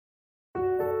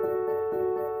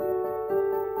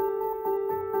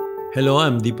Hello,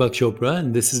 I'm Deepak Chopra,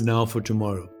 and this is Now for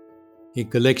Tomorrow, a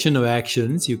collection of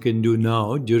actions you can do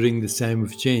now during this time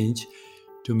of change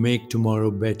to make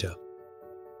tomorrow better.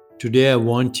 Today, I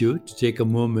want you to take a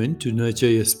moment to nurture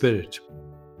your spirit.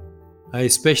 I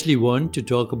especially want to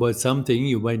talk about something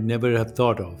you might never have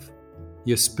thought of: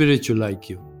 your spiritual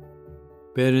IQ.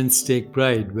 Parents take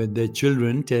pride when their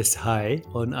children test high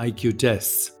on IQ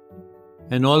tests,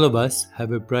 and all of us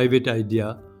have a private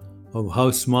idea of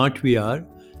how smart we are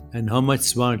and how much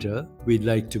smarter we'd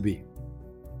like to be.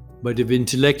 But if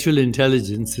intellectual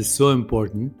intelligence is so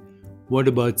important, what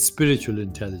about spiritual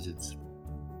intelligence?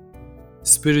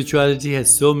 Spirituality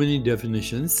has so many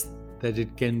definitions that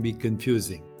it can be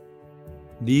confusing.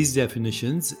 These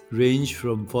definitions range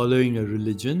from following a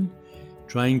religion,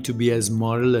 trying to be as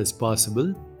moral as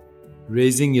possible,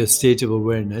 raising your state of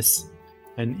awareness,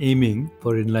 and aiming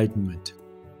for enlightenment.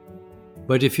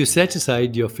 But if you set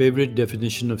aside your favorite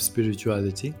definition of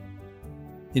spirituality,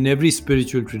 in every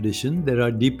spiritual tradition there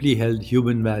are deeply held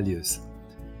human values.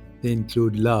 They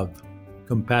include love,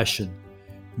 compassion,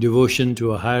 devotion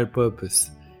to a higher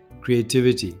purpose,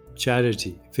 creativity,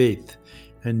 charity, faith,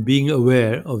 and being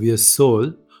aware of your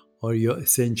soul or your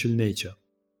essential nature.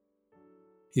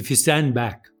 If you stand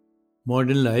back,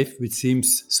 modern life, which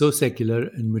seems so secular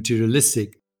and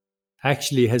materialistic,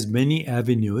 actually has many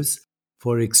avenues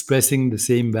for expressing the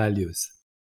same values.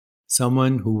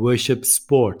 Someone who worships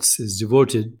sports is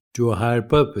devoted to a higher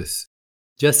purpose,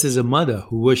 just as a mother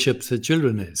who worships her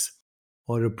children is,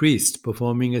 or a priest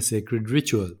performing a sacred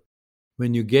ritual.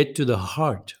 When you get to the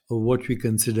heart of what we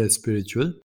consider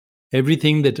spiritual,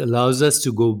 everything that allows us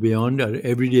to go beyond our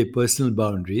everyday personal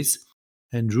boundaries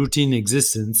and routine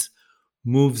existence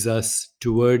moves us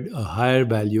toward a higher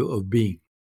value of being.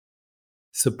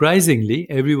 Surprisingly,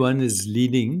 everyone is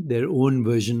leading their own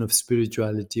version of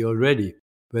spirituality already,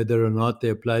 whether or not they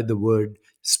apply the word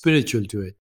spiritual to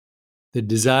it. The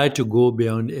desire to go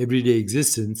beyond everyday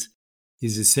existence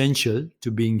is essential to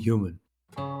being human.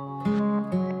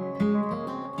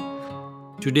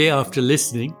 Today, after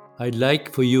listening, I'd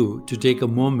like for you to take a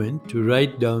moment to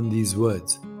write down these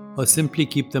words, or simply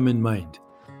keep them in mind.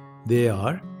 They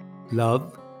are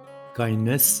love,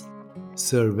 kindness,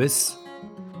 service,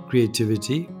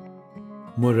 creativity,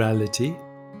 morality,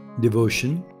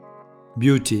 devotion,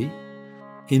 beauty,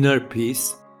 inner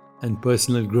peace, and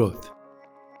personal growth.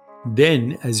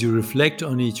 Then, as you reflect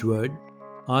on each word,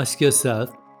 ask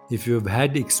yourself if you have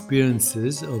had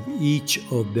experiences of each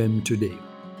of them today.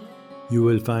 You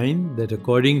will find that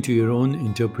according to your own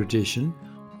interpretation,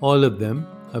 all of them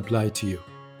apply to you.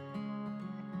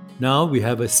 Now we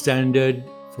have a standard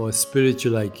for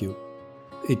spiritual IQ.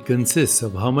 It consists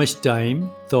of how much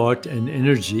time, thought, and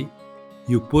energy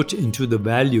you put into the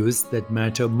values that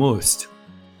matter most.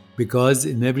 Because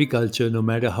in every culture, no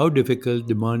matter how difficult,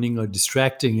 demanding, or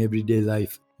distracting everyday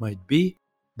life might be,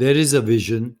 there is a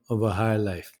vision of a higher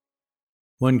life.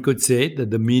 One could say that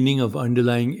the meaning of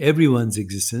underlying everyone's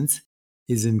existence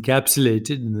is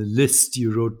encapsulated in the list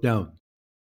you wrote down.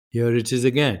 Here it is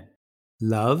again: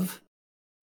 love,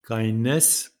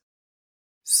 kindness,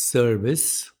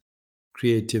 service,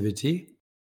 creativity,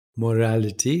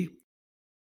 morality,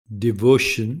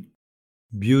 devotion,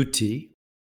 beauty,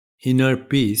 inner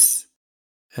peace,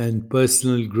 and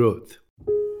personal growth.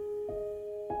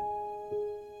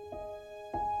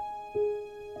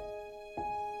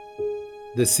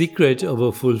 The secret of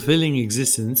a fulfilling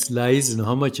existence lies in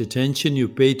how much attention you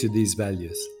pay to these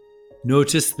values.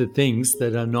 Notice the things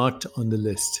that are not on the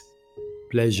list.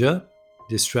 Pleasure,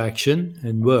 distraction,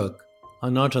 and work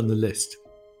are not on the list.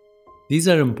 These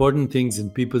are important things in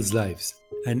people's lives,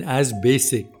 and as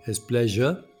basic as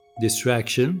pleasure,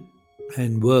 distraction,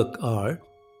 and work are,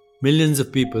 millions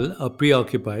of people are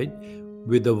preoccupied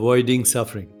with avoiding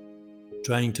suffering,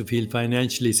 trying to feel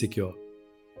financially secure,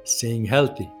 staying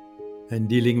healthy, and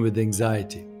dealing with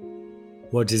anxiety.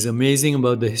 What is amazing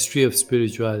about the history of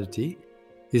spirituality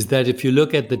is that if you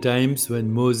look at the times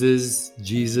when Moses,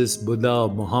 Jesus, Buddha, or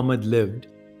Muhammad lived,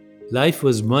 life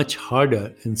was much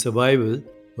harder and survival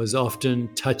was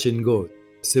often touch and go,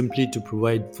 simply to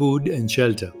provide food and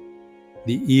shelter.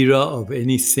 The era of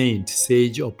any saint,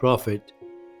 sage, or prophet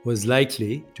was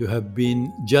likely to have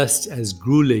been just as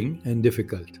grueling and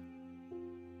difficult.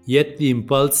 Yet the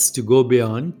impulse to go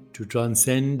beyond, to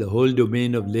transcend the whole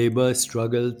domain of labor,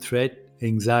 struggle, threat,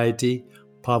 anxiety,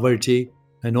 poverty,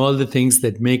 and all the things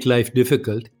that make life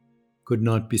difficult could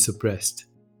not be suppressed.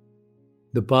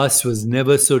 The past was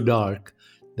never so dark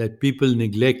that people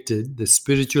neglected the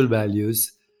spiritual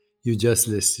values you just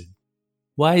listed.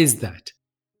 Why is that?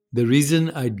 The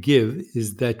reason I'd give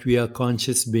is that we are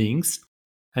conscious beings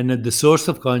And at the source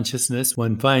of consciousness,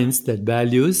 one finds that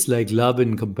values like love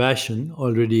and compassion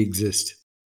already exist.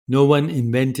 No one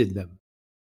invented them.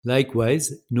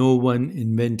 Likewise, no one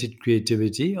invented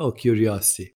creativity or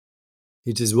curiosity.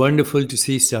 It is wonderful to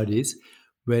see studies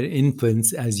where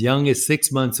infants as young as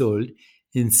 6 months old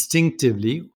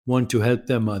instinctively want to help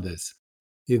their mothers.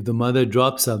 If the mother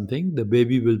drops something, the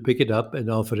baby will pick it up and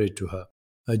offer it to her,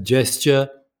 a gesture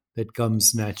that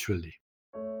comes naturally.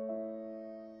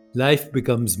 Life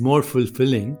becomes more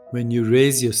fulfilling when you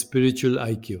raise your spiritual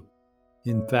IQ.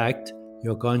 In fact,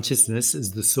 your consciousness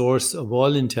is the source of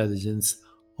all intelligence,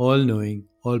 all knowing,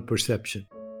 all perception.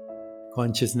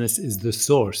 Consciousness is the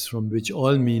source from which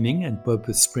all meaning and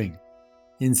purpose spring.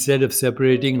 Instead of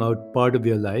separating out part of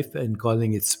your life and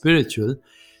calling it spiritual,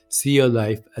 see your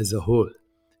life as a whole,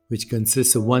 which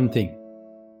consists of one thing: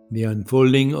 the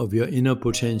unfolding of your inner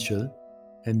potential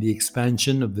and the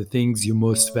expansion of the things you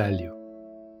most value.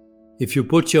 If you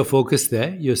put your focus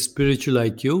there, your spiritual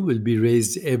IQ will be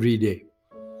raised every day.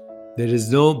 There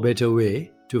is no better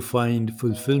way to find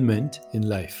fulfillment in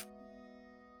life.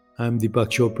 I'm Deepak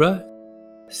Chopra.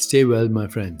 Stay well, my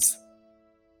friends.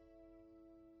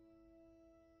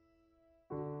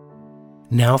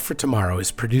 Now for Tomorrow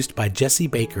is produced by Jesse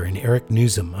Baker and Eric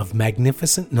Newsom of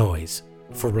Magnificent Noise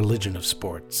for Religion of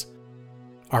Sports.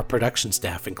 Our production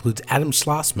staff includes Adam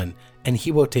Schlossman and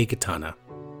Hiwote Katana.